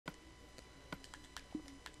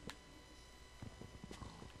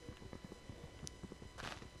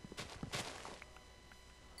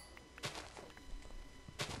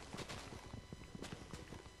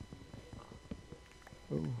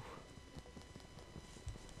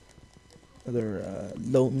Another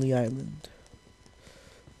lonely island.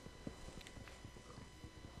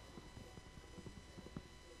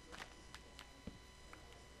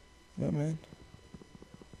 Yeah, man.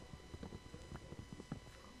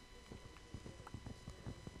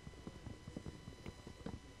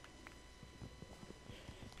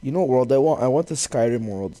 You know what world I want? I want the Skyrim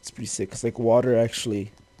world. It's pretty sick. It's like water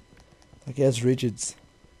actually. Like it has rigids.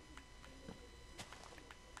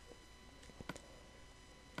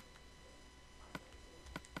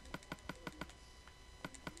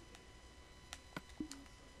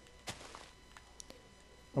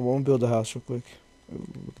 I want to build a house real quick. Ooh,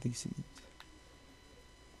 look at these seeds.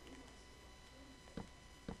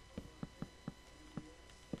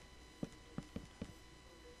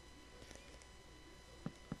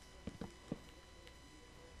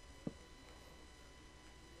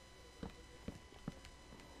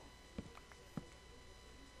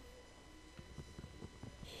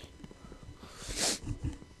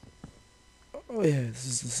 Oh yeah,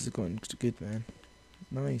 this is going good, man.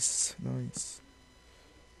 Nice, nice.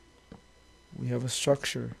 We have a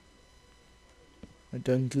structure. I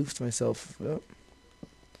done goofed myself. Yep,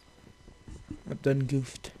 I've done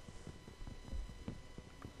goofed.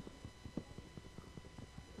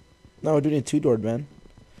 No, we're doing a two-doored, man.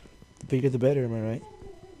 The bigger the better, am I right?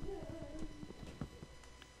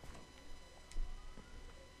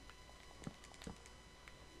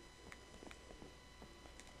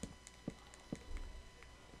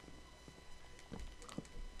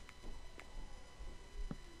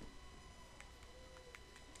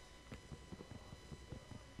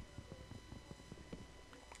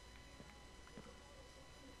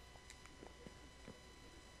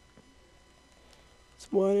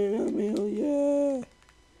 It's 1 in a million.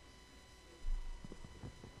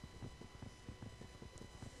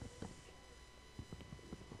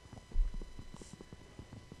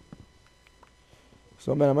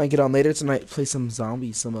 So man, I might get on later tonight. Play some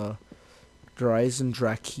zombies, some Dries and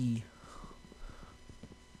Draki.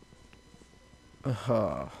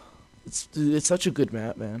 Uh, it's dude, it's such a good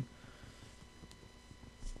map, man.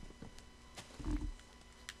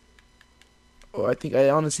 Oh, I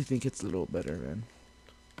honestly think it's a little better, man.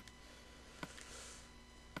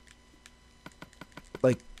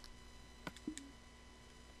 Like,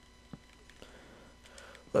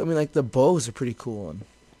 I mean, like the bows are pretty cool on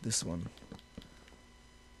this one.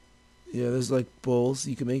 Yeah, there's like bows.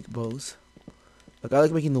 You can make bows. Like I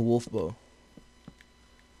like making the wolf bow.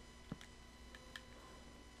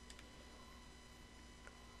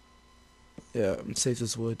 Yeah, I'm safe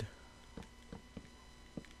as wood.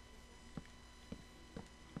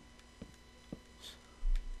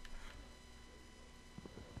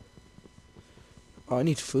 Oh, I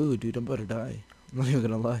need food, dude. I'm about to die. I'm not even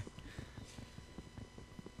gonna lie.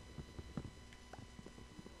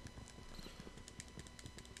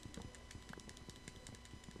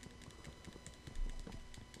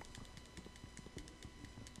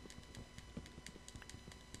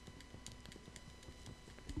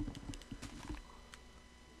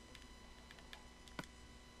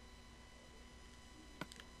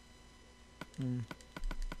 Hmm.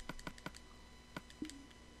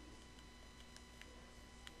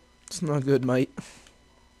 It's not good, mate.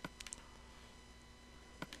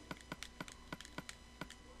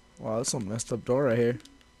 Wow, that's some messed up door right here.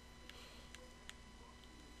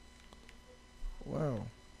 Wow,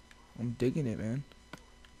 I'm digging it, man.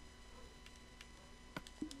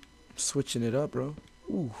 I'm switching it up, bro.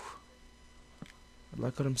 Ooh, I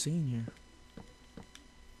like what I'm seeing here.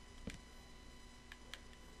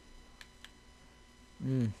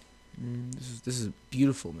 Mm. This is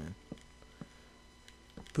beautiful, man.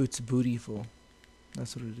 Boots bootyful.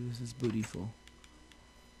 That's what it is. It's bootyful.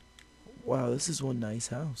 Wow, this is one nice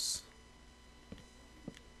house.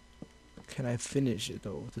 Can I finish it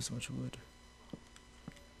though with this much wood?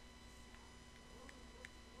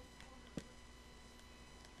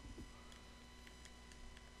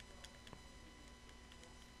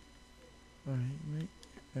 Alright, mate.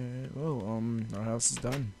 Alright, well, our house is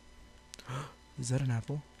done. Is that an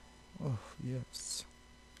apple? Oh, yes.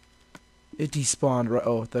 It despawned, right?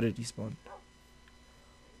 Oh, I thought it despawned.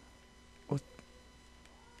 What?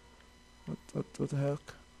 What the heck?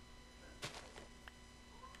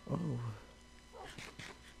 Oh,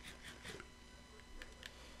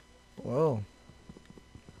 well.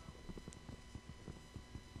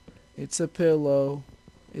 It's a pillow.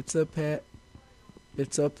 It's a pet.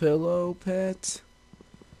 It's a pillow pet.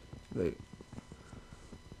 Like,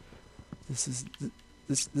 this is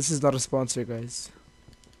this is not a sponsor, guys.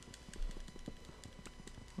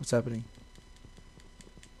 What's happening?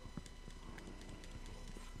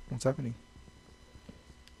 What's happening?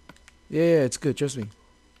 Yeah, yeah, it's good. Trust me.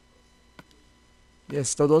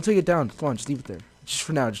 Yes, don't take it down. Come on, just leave it there. Just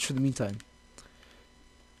for now, just for the meantime.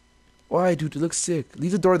 Why, dude? It looks sick.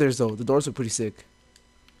 Leave the door there, though. The doors look pretty sick.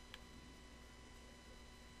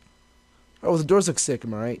 Oh, the doors look sick.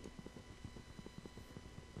 Am I right?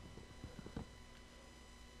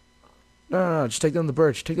 No, no, no. Just take down the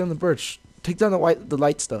birch. Take down the birch. Take down the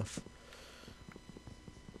light stuff.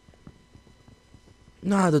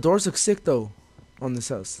 Nah, the doors look sick though, on this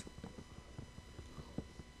house.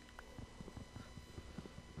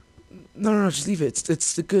 No, no, no. Just leave it.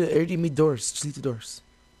 It's the good. I already made doors. Just leave the doors.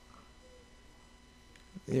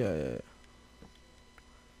 Yeah, yeah, yeah.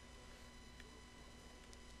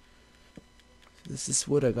 This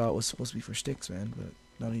wood I got was supposed to be for sticks, man, but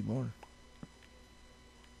not anymore.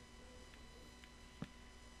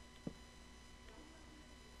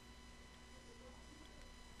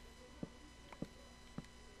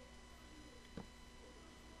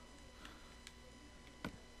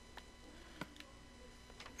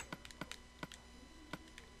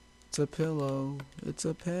 It's a pillow. It's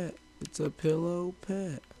a pet. It's a pillow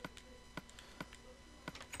pet.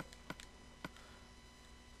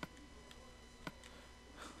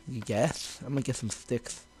 You guess? I'm gonna get some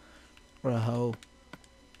sticks or a hoe.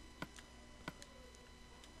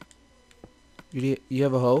 You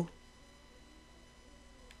have a hoe?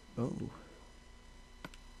 Oh.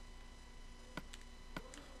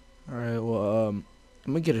 All right. Well, I'm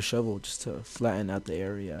gonna get a shovel just to flatten out the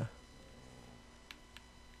area.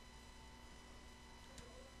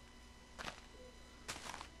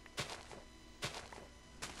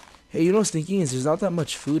 Hey, you know what's thinking is there's not that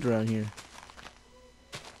much food around here.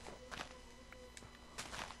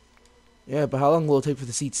 Yeah, but how long will it take for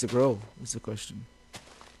the seeds to grow? Is the question.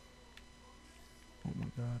 Oh my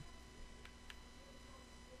god.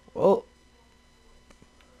 Well,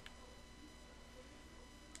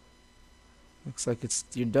 looks like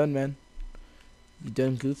you're done, man. You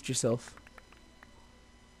done goofed yourself.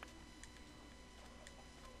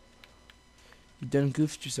 You done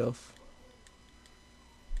goofed yourself.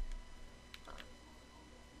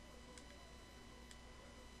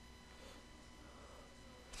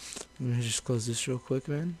 I'm gonna just close this real quick,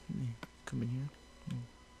 man. Let me come in here.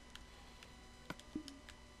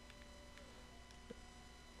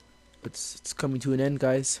 It's coming to an end,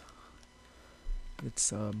 guys.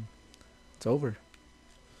 It's over.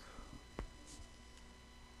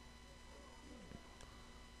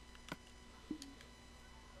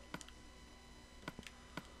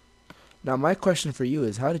 Now my question for you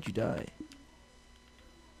is, how did you die?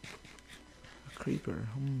 A creeper.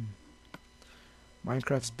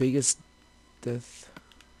 Minecraft's biggest death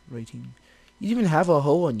rating. You didn't even have a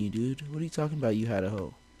hoe on you, dude. What are you talking about? You had a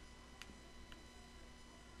hoe.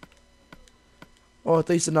 Oh, I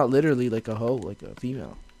thought you said not literally like a hoe, like a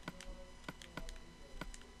female.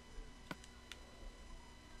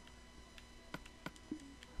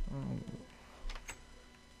 Oh.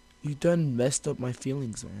 You done messed up my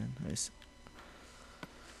feelings, man.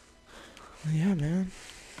 Yeah, man.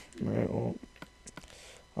 Alright, well,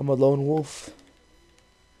 I'm a lone wolf.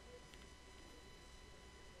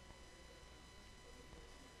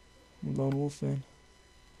 I'm a lone wolf, man.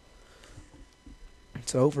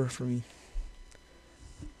 It's over for me.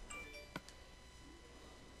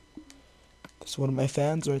 There's one of my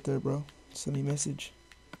fans right there, bro. Send me a message.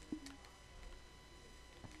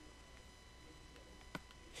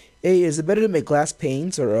 Hey, is it better to make glass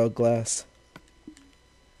panes or glass?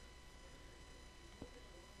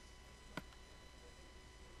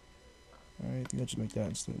 Alright, I think I'll just make that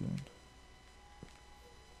instead then.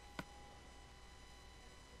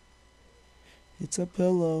 It's a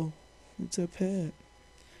pillow. It's a pet.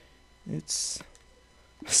 It's...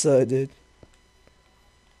 So I did.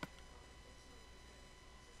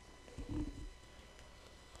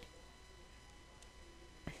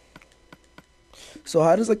 So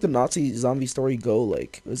how does like the Nazi zombie story go?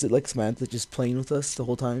 Like, is it like Samantha just playing with us the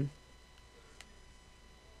whole time?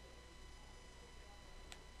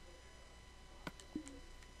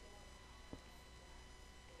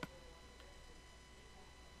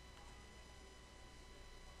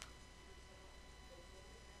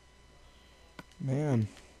 Man,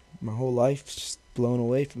 my whole life's just blown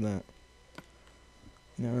away from that.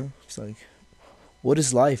 You know, it's like, what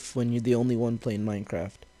is life when you're the only one playing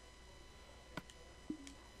Minecraft?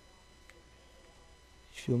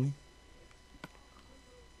 You feel me?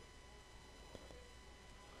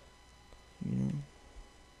 You know?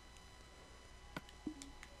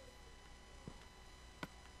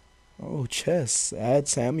 Oh, chess. Add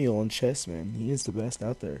Samuel on chess, man. He is the best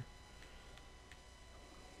out there.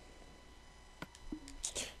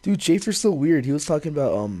 Dude, Schaefer's so weird. He was talking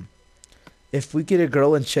about If we get a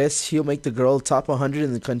girl in chess, he'll make the girl top 100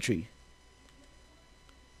 in the country.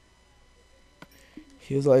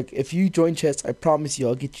 He was like, if you join chess, I promise you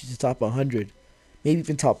I'll get you to top 100. Maybe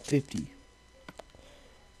even top 50.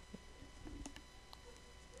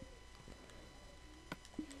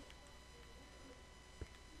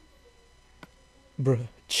 Bruh,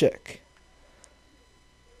 check.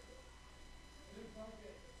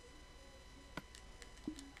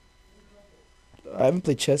 I haven't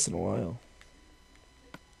played chess in a while.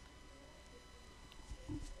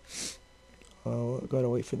 Oh, I gotta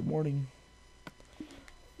wait for the morning.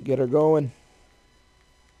 Get her going.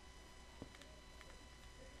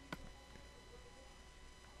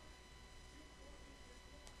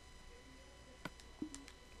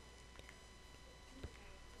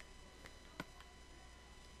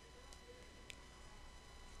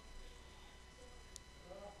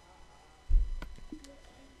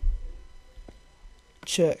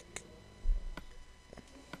 Check.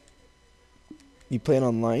 You playing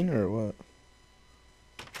online or what?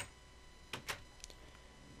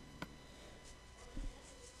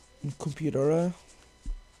 Computer.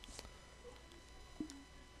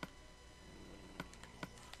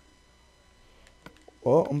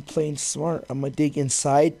 Well, I'm playing smart. I'm gonna dig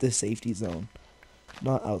inside the safety zone,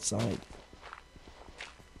 not outside.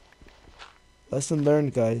 Lesson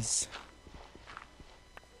learned, guys.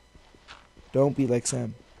 Don't be like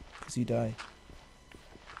Sam, because you die.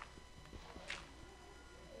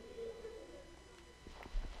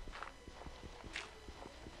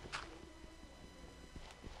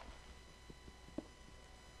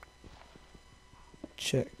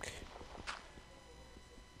 Check.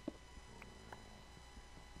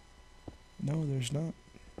 No, there's not.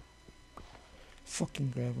 Fucking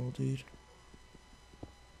gravel, dude.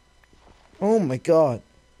 Oh my god.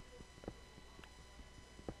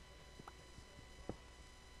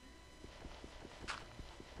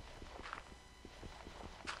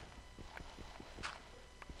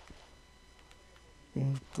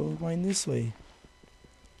 Well, go mine this way.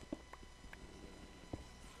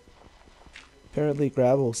 Apparently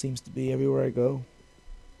gravel seems to be everywhere I go.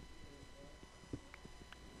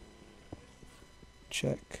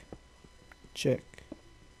 Check. Check.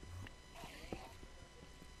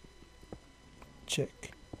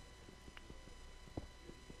 Check.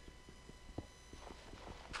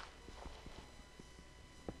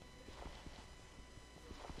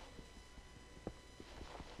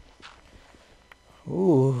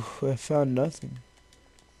 Ooh, I found nothing.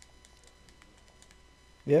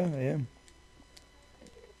 Yeah, I am.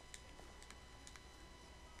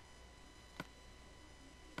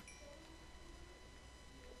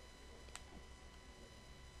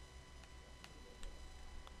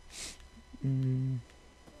 Mm.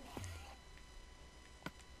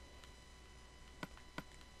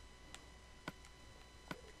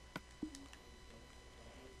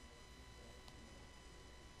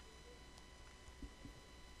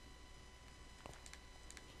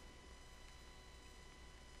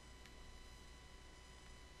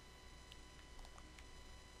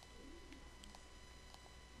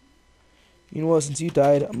 You know what? Since you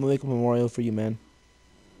died, I'm gonna make a memorial for you, man.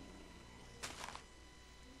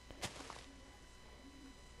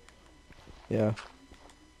 Yeah.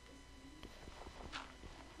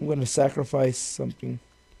 I'm gonna sacrifice something.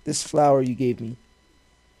 This flower you gave me.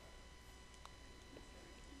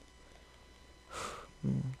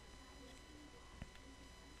 Mm.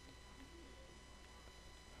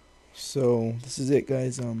 So this is it,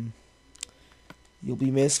 guys. You'll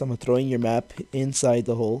be missed. I'm throwing your map inside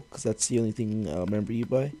the hole because that's the only thing I'll remember you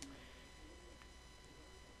by.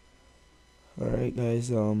 All right, guys.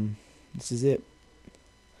 This is it.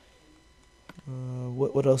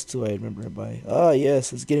 What else do I remember him by? Ah,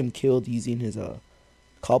 yes. Let's get him killed using his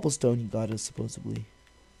cobblestone he got us supposedly.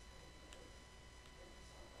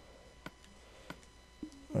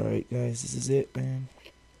 All right, guys. This is it, man.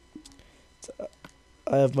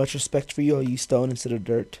 I have much respect for you. I'll use stone instead of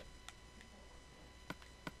dirt.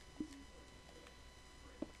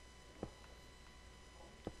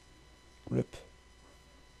 Rip.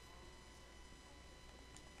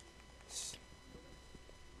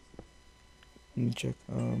 Let me check.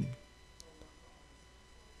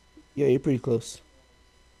 Yeah, you're pretty close.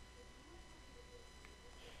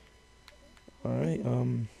 All right.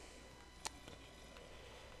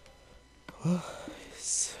 Well,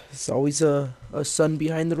 it's always a sun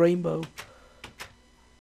behind the rainbow.